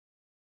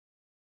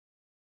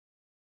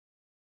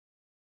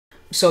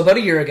So about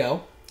a year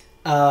ago,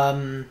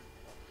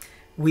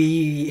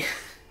 we...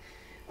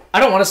 I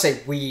don't want to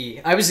say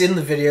we. I was in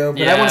the video,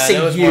 but I want to say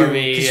you,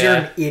 because you're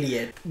an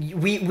idiot.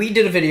 We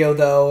did a video,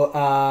 though,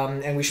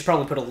 and we should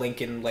probably put a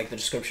link in like the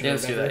description. Yeah,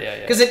 let's do that,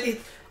 yeah. Because I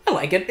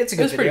like it. It's a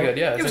good video. Pretty good,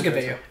 yeah. It was a good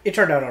video. It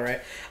turned out all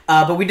right.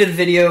 But we did a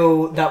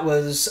video that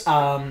was...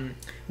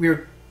 we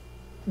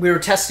were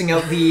testing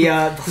out the...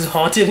 It's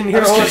haunted in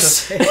here.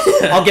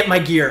 I'll get my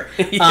gear.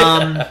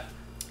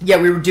 Yeah,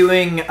 we were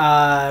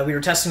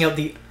testing out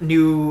the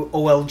new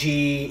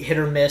OLG Hit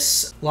or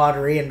Miss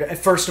lottery, and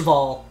first of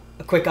all,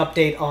 a quick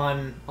update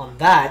on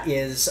that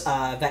is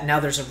that now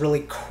there's a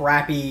really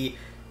crappy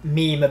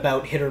meme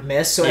about hit or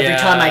miss. So every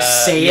time I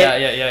say it,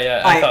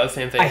 I thought the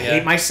same thing. I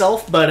hate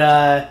myself,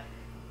 but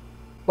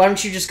why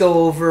don't you just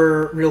go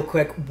over real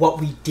quick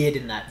what we did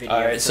in that video?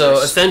 All right, so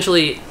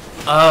essentially,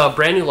 a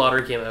brand new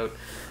lottery came out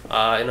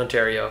in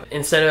Ontario.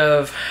 Instead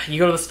of you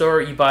go to the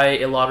store, you buy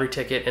a lottery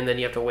ticket, and then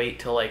you have to wait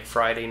till like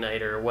Friday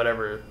night or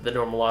whatever the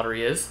normal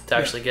lottery is to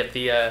actually get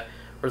the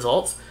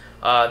results.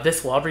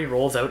 This lottery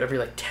rolls out every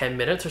like 10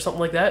 minutes or something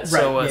like that.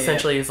 Right. So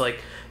essentially it's like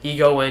you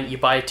go in, you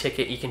buy a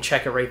ticket, you can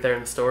check it right there in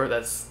the store.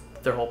 That's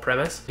their whole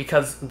premise.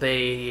 Because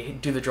they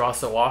do the draw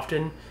so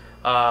often,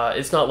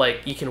 it's not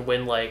like you can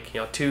win like,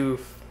 $2 to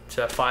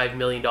 $5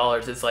 million.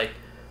 It's like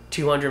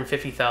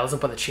 250,000,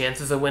 but the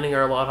chances of winning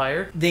are a lot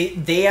higher.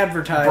 They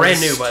advertise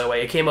brand new, by the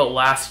way. It came out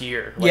last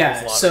year.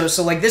 Yeah.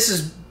 So like this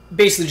is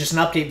basically just an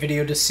update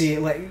video to see,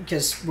 like,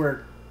 because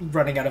we're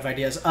running out of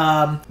ideas.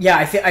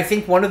 I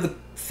think one of the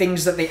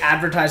things that they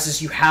advertise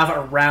is you have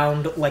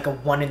around like a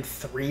 1 in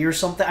 3 or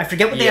something. I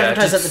forget what they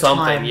advertised at the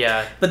time.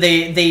 Yeah. But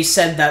they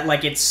said that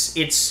like it's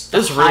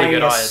really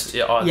good odds.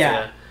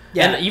 Yeah.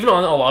 And even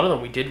on a lot of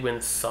them, we did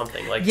win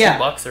something like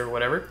 $2 or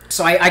whatever.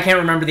 So I can't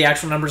remember the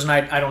actual numbers, and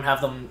I don't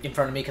have them in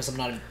front of me because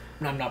I'm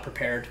not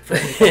prepared for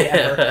anything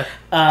ever.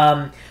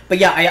 But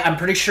yeah, I'm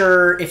pretty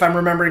sure, if I'm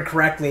remembering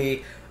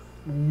correctly,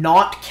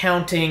 not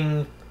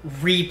counting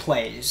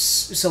replays.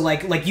 So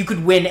like you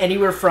could win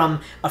anywhere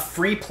from a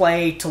free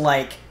play to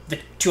like the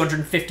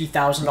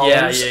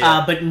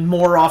 $250,000. But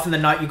more often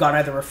than not, you got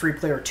either a free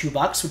play or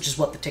 $2, which is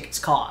what the tickets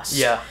cost.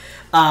 Yeah.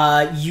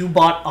 You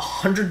bought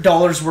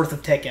 $100 worth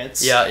of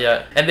tickets.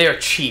 Yeah, and they are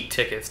cheap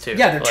tickets too.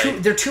 Yeah,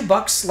 they're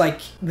 $2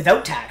 like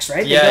without tax,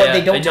 right? Yeah,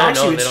 they don't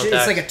tax you.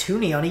 It's like a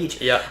toonie on each.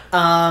 Yeah.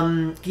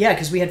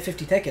 Because we had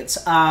 50 tickets.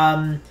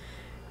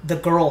 The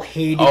girl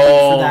hated me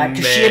for that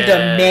because she had to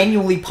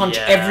manually punch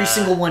every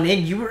single one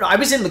in. I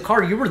was in the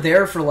car. You were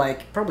there for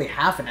like probably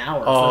half an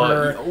hour.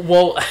 For her.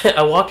 Well,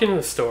 I walked into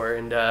the store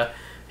and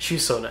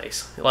she's so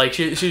nice. Like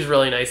she's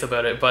really nice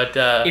about it. But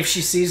if she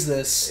sees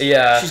this,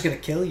 she's gonna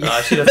kill you.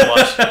 She doesn't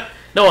watch.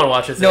 No one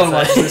watches this. No one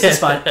watches this. It's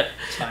fine.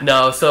 It's fine.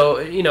 No,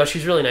 so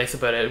she's really nice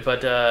about it.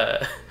 But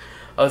I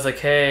was like,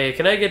 hey,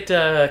 can I get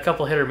a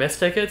couple hit or miss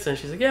tickets? And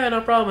she's like, yeah, no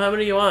problem. How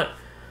many do you want?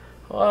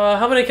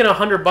 How many can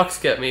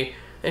 $100 get me?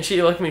 And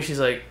she looked at me, she's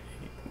like,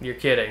 you're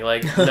kidding.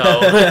 Like,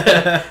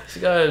 no.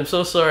 She's like, oh, I'm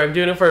so sorry. I'm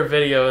doing it for a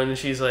video. And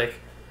she's like,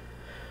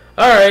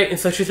 all right. And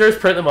so she starts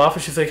printing them off,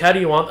 and she's like, how do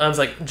you want? I was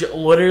like,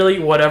 literally,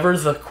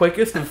 whatever's the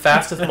quickest and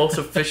fastest, most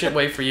efficient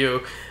way for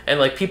you. And,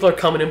 like, people are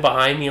coming in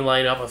behind me and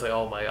lining up. I was like,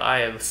 oh, my, I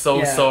am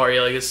so sorry.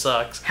 Like, it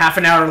sucks. Half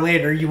an hour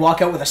later, you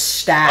walk out with a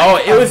stack. Oh,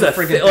 it was a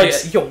freaking,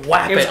 like, you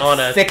whap it on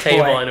a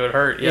table and it would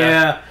hurt.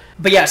 Yeah.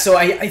 But yeah, so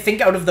I think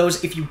out of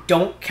those, if you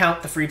don't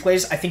count the free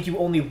plays, I think you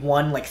only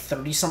won like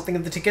 30-something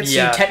of the tickets.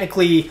 So you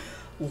technically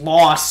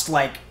lost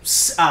like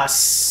not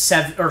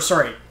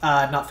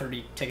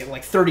 30 tickets,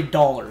 like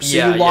 $30.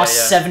 So you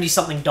lost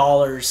 $70-something.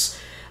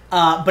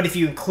 But if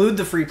you include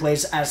the free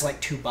plays as like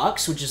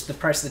 $2, which is the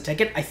price of the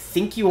ticket, I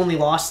think you only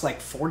lost like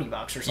 $40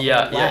 or something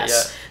less. Yeah.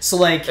 So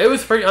like it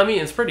was pretty. I mean,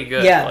 it's pretty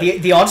good. Yeah,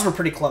 like, the odds were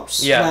pretty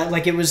close. Yeah,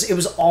 like it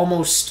was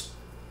almost.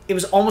 It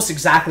was almost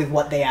exactly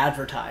what they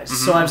advertised.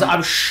 So I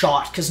was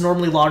shocked because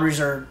normally lotteries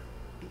are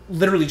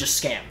literally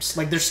just scams.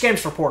 Like they're scams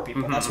for poor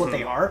people. That's what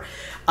they are.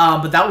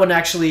 But that one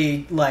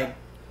actually, like,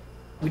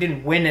 we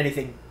didn't win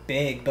anything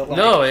big. But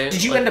like,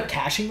 did you end up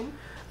cashing them?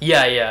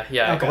 Yeah.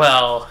 Okay.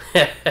 Well,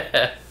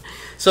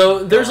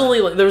 so there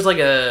was like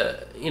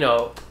a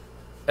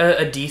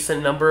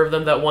decent number of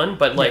them that won,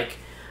 but like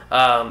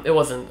it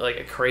wasn't like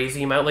a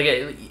crazy amount. Like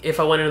if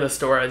I went into the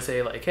store, I'd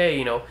say like,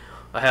 hey,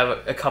 I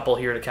have a couple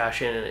here to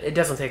cash in, and it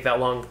doesn't take that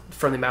long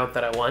from the amount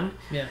that I won.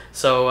 Yeah.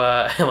 So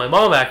my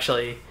mom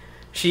actually,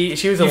 she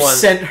was the one. You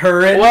sent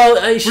her in? Well,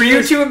 were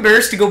you too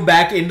embarrassed to go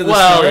back into the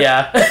store? Well,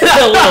 yeah,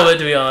 a little bit,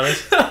 to be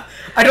honest.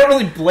 I don't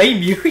really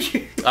blame you.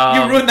 You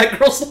ruined that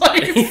girl's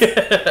life.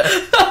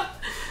 Yeah.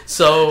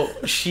 So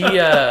she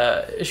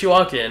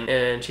walked in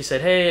and she said,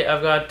 "Hey,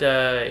 I've got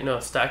a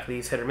stack of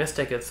these hit or miss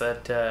tickets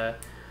that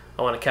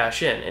I want to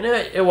cash in," and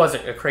it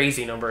wasn't a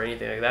crazy number or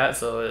anything like that.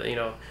 So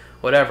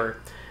whatever.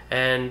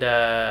 And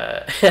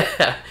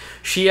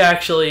she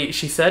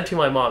said to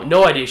my mom,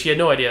 she had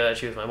no idea that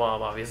she was my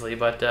mom, obviously,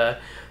 but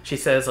she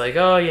says like,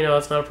 oh,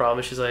 it's not a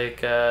problem. She's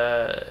like,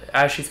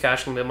 as she's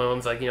cashing them, my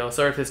mom's like,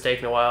 sorry if it's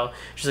taking a while.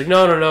 She's like,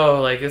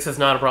 no, like, this is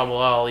not a problem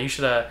at all. You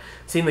should have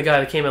seen the guy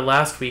that came in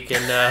last week,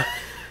 and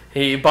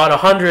he bought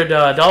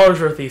 $100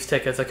 worth of these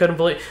tickets. I couldn't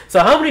believe. So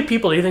how many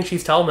people do you think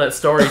she's telling that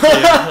story to?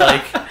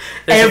 Like,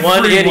 there's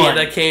one idiot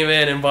that came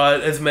in and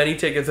bought as many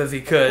tickets as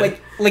he could.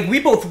 Like we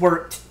both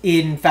worked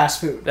in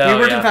fast food. We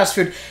worked in fast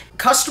food.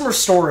 Customer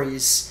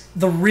stories.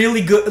 The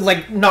really good,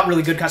 like, not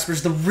really good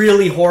customers, the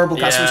really horrible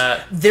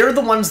customers, they're the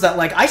ones that,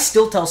 like, I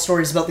still tell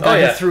stories about the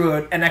guy who threw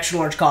an extra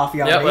large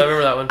coffee on me. I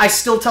remember that one. I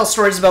still tell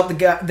stories about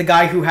the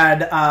guy who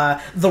had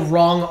the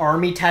wrong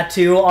army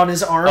tattoo on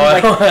his arm. Oh,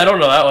 like, I don't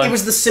know that one. It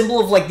was the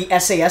symbol of, like, the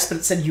SAS, but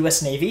it said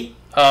U.S. Navy.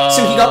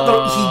 So he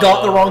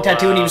got the wrong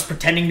tattoo, and he was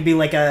pretending to be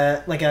like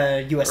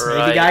a U.S.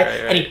 Navy guy,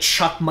 and he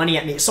chucked money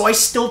at me. So I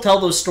still tell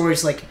those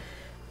stories, like,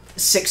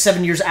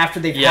 6-7 years after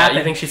they've happened. Yeah,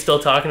 you think she's still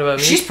talking about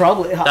me? She's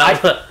probably...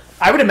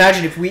 I would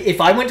imagine if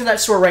I went to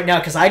that store right now,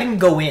 because I didn't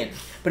go in,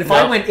 but if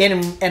I went in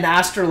and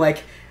asked her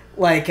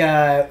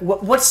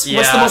what's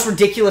the most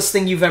ridiculous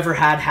thing you've ever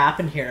had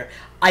happen here,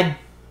 I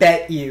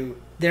bet you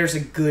there's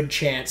a good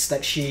chance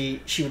that she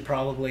would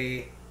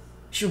probably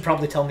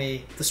tell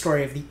me the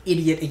story of the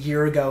idiot a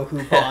year ago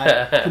who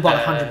bought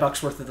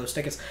 $100 worth of those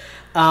tickets.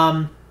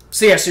 So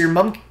your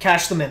mom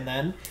cashed them in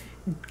then.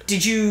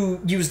 Did you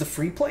use the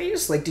free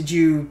plays? Like, did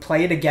you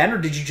play it again, or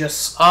did you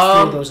just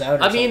throw those out?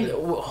 I mean,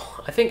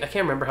 I can't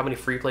remember how many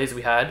free plays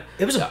we had.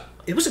 It was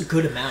a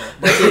good amount.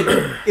 Like,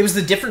 it was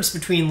the difference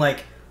between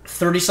like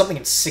 30 something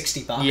and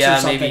 $60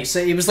 or something. Maybe. So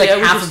it was like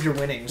half of your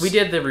winnings. We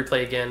did the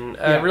replay again.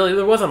 Really,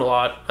 there wasn't a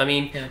lot. I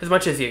mean, as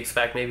much as you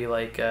expect, maybe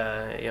like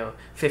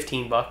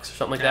 $15 or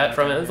something like that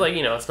from it. It's like,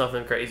 it's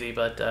nothing crazy,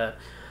 but.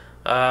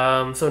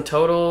 So in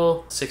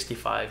total,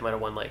 65 might have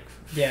won like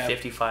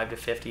 55 to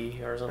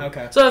 50 or something.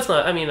 Okay. So that's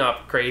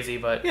not crazy,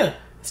 but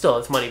still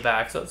it's money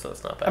back, so it's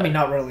not bad. I mean,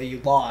 not really.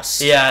 You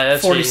lost. Yeah,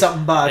 that's 40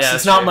 something bucks.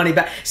 It's not money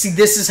back. See,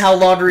 this is how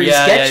lotteries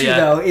get you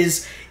though.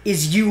 Is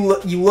you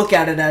look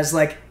at it as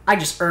like, I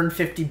just earned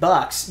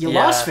 $50. You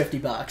lost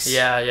 $50.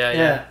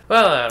 Yeah.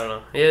 Well, I don't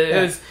know.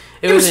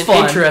 It was an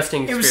fun.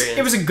 Interesting experience.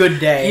 It was a good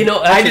day.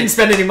 Actually, I didn't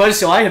spend any money,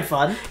 so I had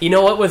fun. You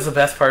know what was the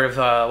best part of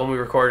when we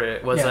recorded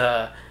it was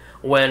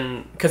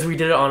because we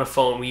did it on a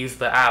phone, we used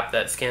the app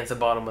that scans the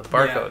bottom with the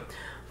barcode.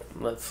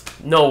 That's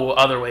no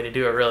other way to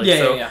do it, really.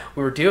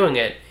 We were doing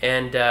it,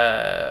 and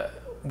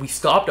we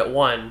stopped at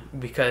one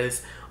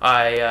because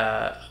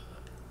I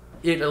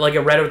read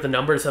out the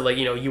number and said, like,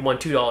 you won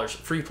 $2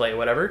 free play,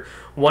 whatever.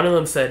 One of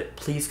them said,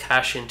 please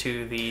cash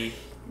into the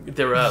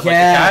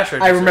cash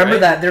register, I remember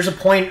that. There's a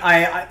point,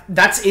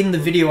 that's in the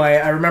video,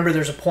 I remember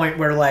there's a point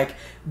where, like,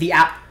 the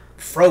app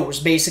froze,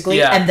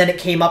 basically, and then it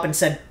came up and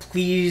said,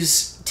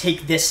 please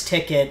take this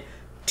ticket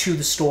to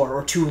the store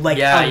or to like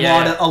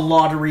a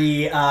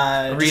lottery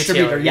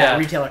distributor,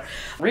 retailer.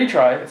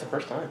 Retry. It's the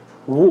first time.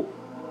 Ooh.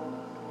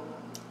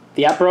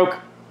 The app broke.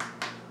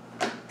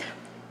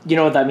 You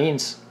know what that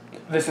means?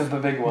 This is the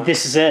big one.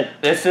 This is it.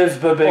 This is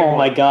the big one. Oh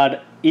my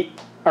god!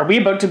 Are we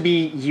about to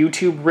be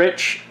YouTube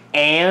rich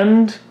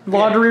and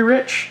lottery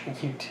rich?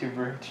 YouTube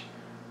rich.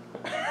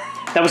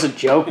 That was a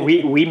joke.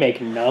 We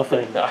make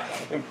nothing.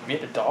 We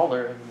had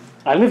 $1.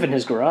 I live in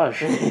his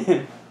garage.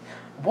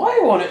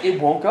 Why won't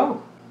it won't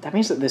go? That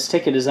means that this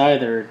ticket is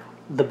either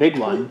the big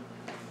one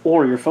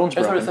or your phone's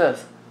broken. That's what it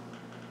says.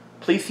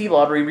 Please see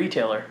lottery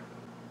retailer.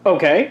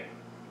 Okay.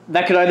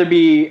 That could either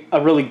be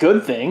a really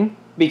good thing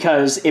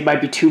because it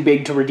might be too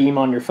big to redeem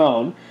on your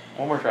phone.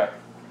 One more try.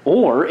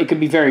 Or it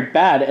could be very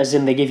bad, as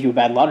in they gave you a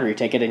bad lottery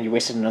ticket and you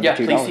wasted another $2.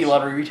 Yeah, please see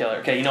lottery retailer.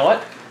 Okay, you know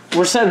what?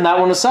 We're setting that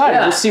one aside.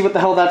 We'll see what the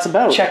hell that's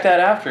about. Check that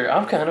after.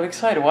 I'm kind of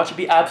excited. Watch it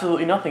be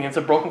absolutely nothing. It's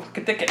a broken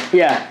fucking ticket.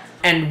 Yeah.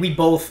 And we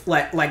both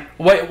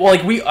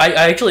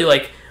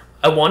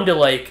I wanted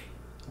to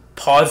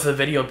pause the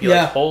video and be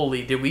like,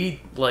 holy, did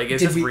we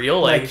is this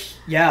real? Is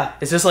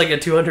this like a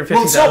 250,000?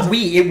 Well, it's not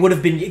we. It would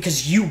have been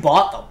because you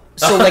bought them.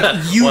 So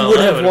you would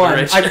have won,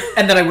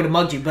 and then I would have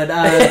mugged you. But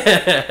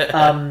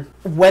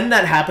when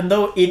that happened,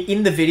 though,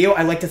 in the video,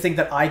 I like to think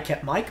that I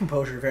kept my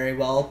composure very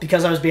well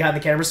because I was behind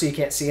the camera, so you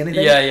can't see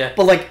anything. Yeah.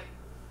 But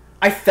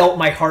I felt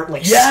my heart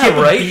skip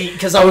a beat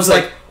because I was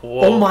like,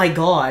 oh my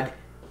god.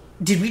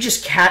 Did we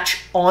just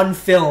catch on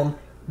film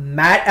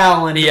Matt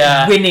Allen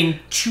winning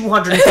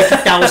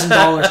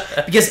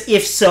 $250,000? Because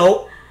if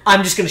so,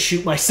 I'm just gonna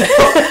shoot myself.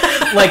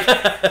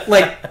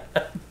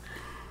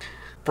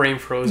 Brain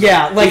frozen.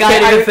 Yeah, I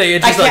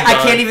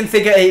can't even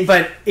think of it,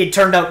 but it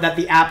turned out that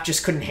the app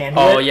just couldn't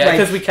handle it. Oh yeah,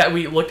 because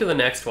we looked at the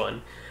next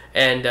one.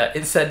 And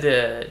it said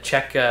to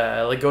check,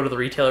 go to the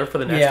retailer for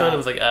the next one. It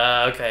was like,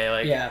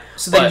 okay,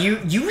 So then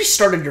you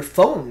restarted your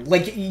phone,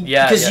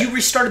 because you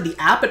restarted the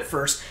app at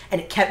first,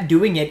 and it kept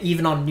doing it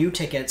even on new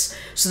tickets.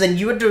 So then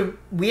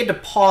we had to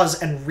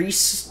pause and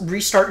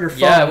restart your phone.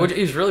 Yeah, which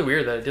is really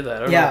weird that I did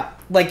that. I don't know.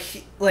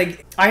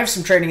 I have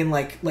some training in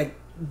like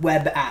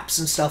web apps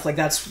and stuff.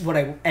 That's what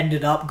I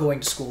ended up going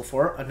to school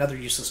for. Another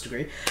useless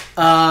degree.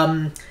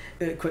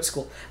 Quit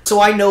school. So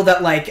I know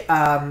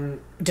that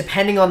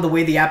depending on the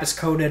way the app is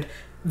coded,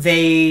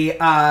 they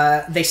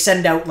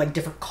send out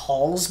different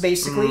calls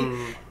basically,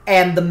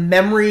 and the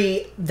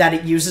memory that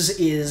it uses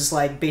is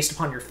based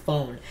upon your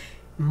phone.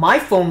 My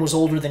phone was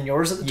older than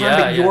yours at the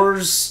time, but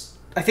yours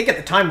I think at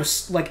the time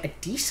was like a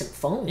decent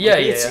phone. Yeah,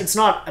 like, yeah, it's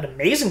not an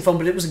amazing phone,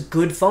 but it was a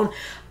good phone.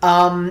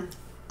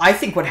 I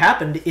think what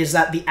happened is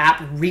that the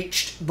app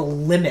reached the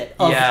limit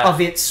of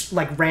its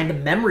like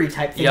random memory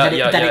type thing that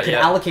it could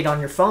allocate on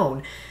your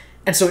phone,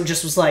 and so it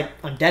just was like,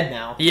 I'm dead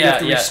now. Yeah, you have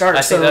to restart.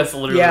 I think that's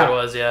literally what it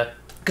was. Yeah,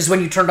 because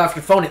when you turned off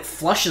your phone, it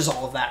flushes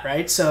all of that,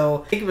 right?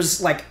 So I think it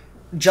was like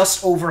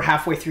just over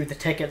halfway through the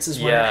tickets is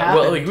when it happened.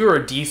 Well, like we were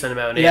a decent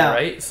amount in,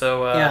 right?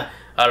 So I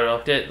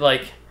don't know.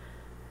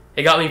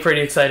 It got me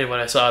pretty excited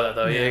when I saw that,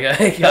 though.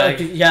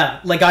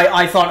 Like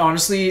I thought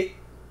honestly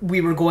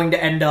we were going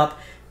to end up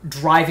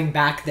driving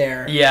back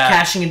there,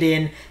 cashing it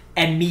in,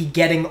 and me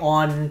getting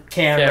on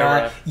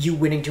camera, you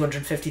winning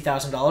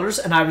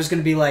 $250,000, and I was going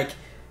to be like,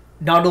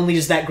 not only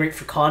is that great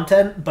for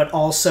content, but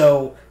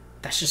also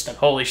that's just a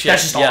holy shit.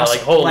 That's just awesome.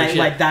 Like holy shit.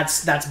 Like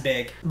that's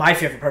big. My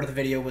favorite part of the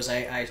video was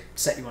I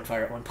set you on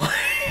fire at one point.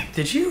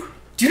 Did you?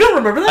 Do you not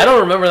remember that? I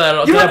don't remember that at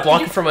all. Did I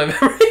block it from my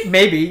memory?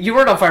 Maybe you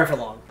weren't on fire for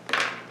long.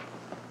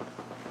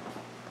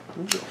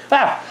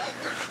 Ah.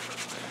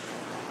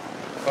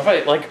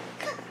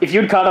 If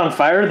you'd caught on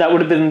fire, that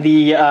would have been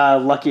the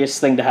luckiest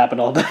thing to happen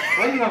all day.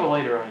 Why do you have a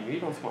lighter on you? You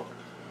don't smoke.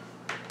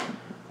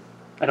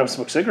 I don't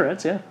smoke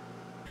cigarettes, yeah.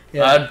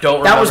 I don't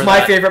remember that was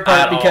my favorite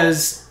part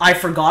because all. I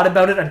forgot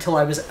about it until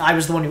I was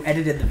the one who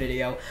edited the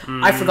video.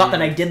 I forgot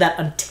that I did that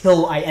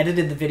until I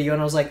edited the video,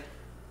 and I was like,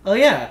 oh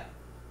yeah,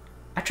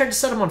 I tried to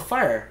set him on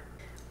fire.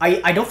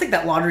 I don't think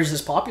that lotteries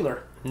is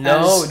popular.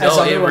 No,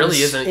 it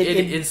really isn't.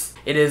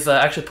 It is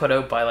actually put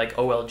out by like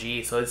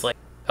OLG, so it's like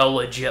a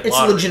legit lottery. It's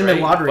a legitimate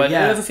lottery, but it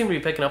doesn't seem to be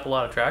picking up a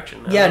lot of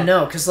traction.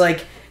 No,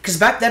 because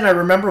back then I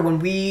remember when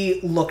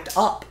we looked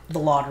up the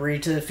lottery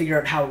to figure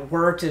out how it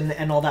worked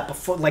and all that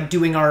before, like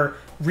doing our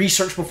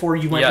research before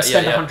you went to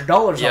spend $100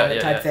 on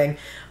it type thing.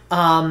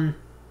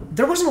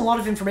 There wasn't a lot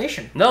of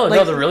information. No,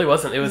 there really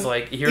wasn't. It was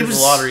like, here's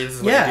the lottery, this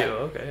is what you do.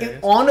 Okay.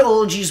 On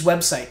OLG's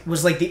website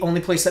was like the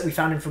only place that we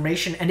found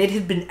information, and it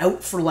had been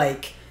out for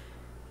like,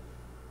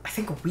 I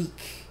think a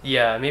week.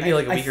 Yeah, maybe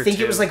like a week or two. I think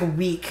it was like a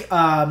week.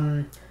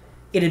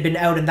 It had been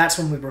out, and that's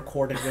when we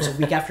recorded. It was a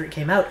week after it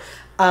came out.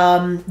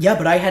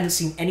 But I hadn't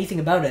seen anything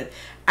about it.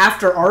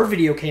 After our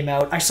video came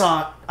out, I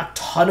saw a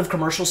ton of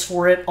commercials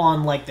for it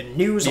on like the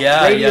news, on the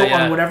radio,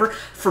 on whatever,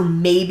 for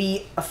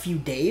maybe a few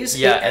days.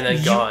 Yeah, and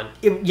then gone.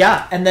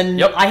 And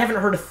then I haven't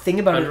heard a thing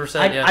about it.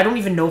 I don't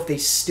even know if they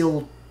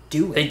still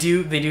do it. They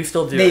do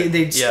still do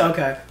it.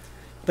 Okay.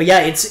 But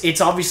yeah,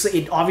 it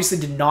obviously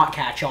did not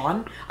catch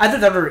on. Either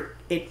that or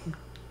it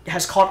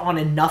has caught on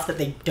enough that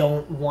they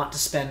don't want to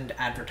spend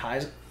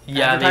advertising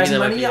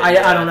money.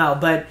 I don't know,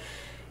 but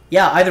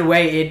yeah, either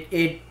way,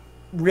 it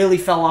really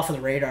fell off of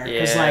the radar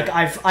because like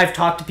I've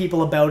talked to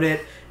people about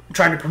it,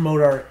 trying to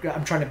promote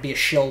I'm trying to be a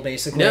shill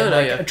basically.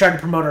 I'm trying to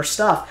promote our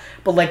stuff,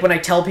 but like when I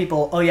tell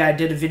people, oh yeah, I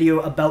did a video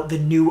about the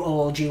new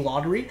OLG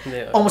lottery,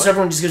 almost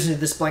everyone just gives me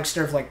this blank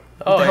stare of like,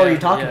 what the hell are you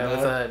talking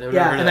about?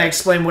 And I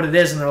explain what it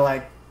is, and they're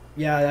like,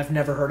 yeah, I've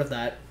never heard of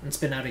that. It's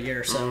been out a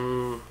year,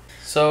 so.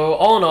 So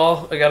all in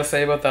all, I gotta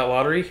say about that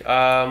lottery,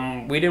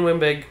 we didn't win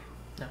big.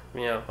 No.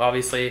 You know,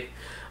 obviously.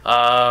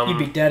 You'd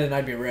be dead and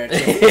I'd be rich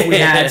if we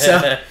had,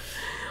 so.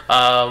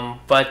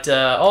 But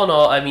all in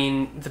all, I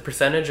mean, the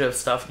percentage of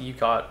stuff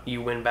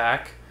you win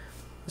back,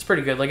 it's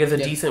pretty good. Like, it's a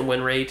decent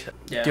win rate.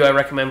 Yeah. Do I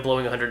recommend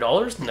blowing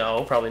 $100?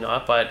 No, probably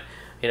not. But,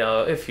 you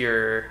know, if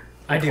you're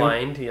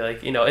inclined,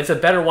 it's a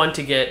better one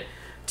to get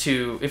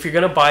to. If you're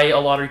going to buy a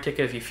lottery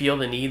ticket, if you feel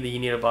the need that you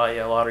need to buy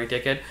a lottery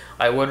ticket,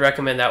 I would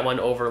recommend that one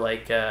over,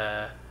 like,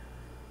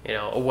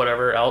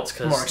 whatever else.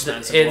 Cause more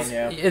expensive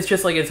one, it's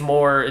just like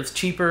it's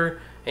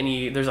cheaper,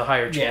 and there's a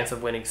higher chance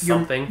of winning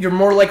something. You're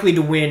more likely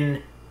to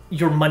win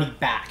your money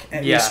back,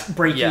 at least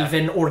break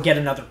even or get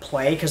another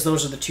play, because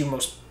those are the two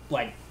most,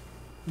 like,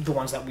 the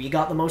ones that we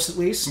got the most at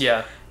least.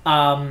 Yeah.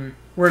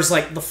 Whereas,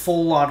 like, the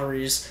full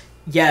lotteries,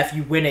 if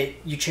you win it,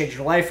 you change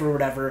your life or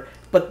whatever,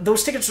 but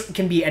those tickets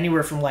can be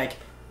anywhere from, like,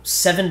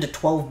 $7 to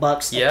 $12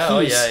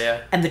 a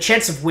piece. And the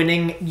chance of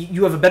winning,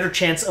 you have a better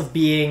chance of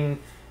being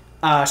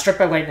struck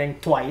by lightning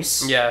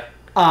twice. Yeah.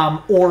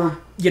 Or,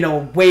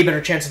 way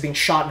better chance of being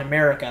shot in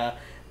America.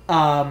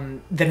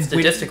 Than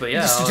statistically,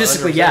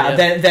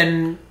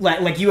 then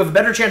like you have a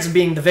better chance of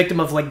being the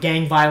victim of like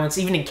gang violence,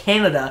 even in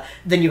Canada,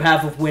 than you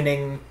have of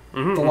winning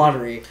the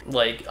lottery.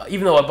 Like,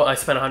 even though I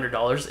spent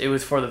 $100, it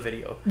was for the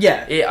video.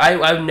 Yeah,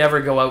 I would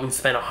never go out and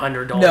spend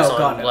 $100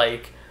 on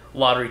like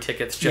lottery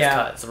tickets just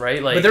cause,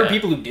 right? Like, but there are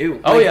people who do.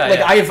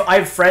 I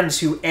have friends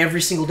who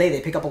every single day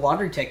they pick up a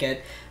lottery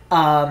ticket.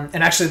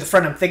 And actually, the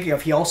friend I'm thinking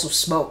of, he also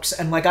smokes,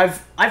 and like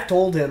I've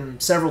told him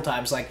several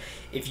times, like,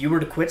 if you were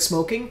to quit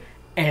smoking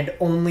and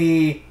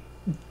only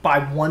buy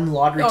one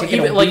lottery ticket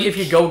even like if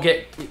you go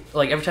get,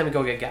 like, every time you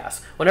go get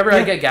gas, whenever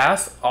I get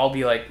gas, I'll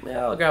be like,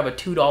 I'll grab a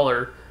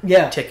 $2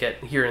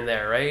 ticket here and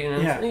there, right?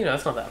 And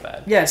it's not that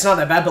bad. Yeah, it's not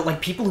that bad, but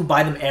like people who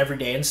buy them every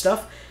day and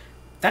stuff,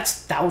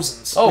 that's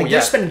thousands.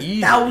 They're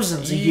spending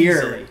thousands a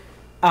year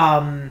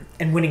and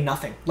winning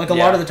nothing. Like, a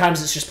lot of the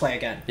times it's just play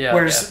again.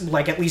 Whereas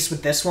like, at least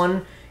with this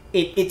one,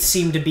 it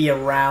seemed to be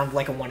around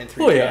like a 1 in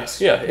 3 chance.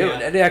 Yeah.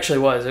 It actually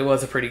was. It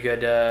was a pretty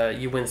good.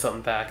 You win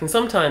something back, and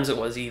sometimes it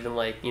was even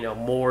like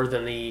more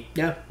than the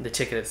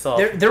ticket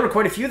itself. There were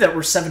quite a few that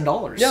were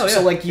 $7. Yeah,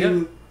 so like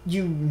you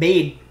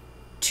made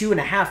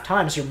 2.5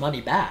 times your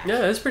money back. Yeah,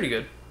 that's pretty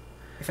good.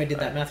 If I did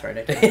that math right,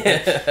 I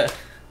did.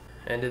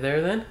 Ended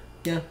there then.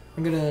 Yeah,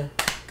 I'm gonna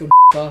go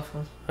off.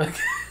 Okay.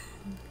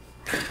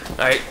 All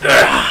right.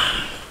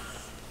 I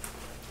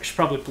should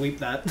probably bleep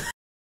that.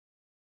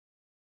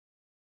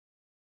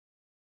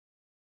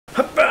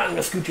 I'm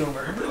gonna scooch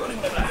over.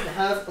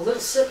 Have a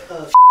little sip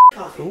of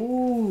coffee.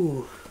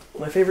 Ooh,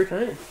 my favorite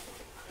kind.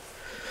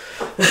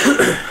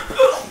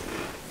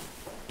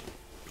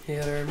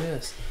 Hit or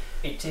miss.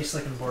 It tastes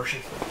like an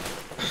abortion.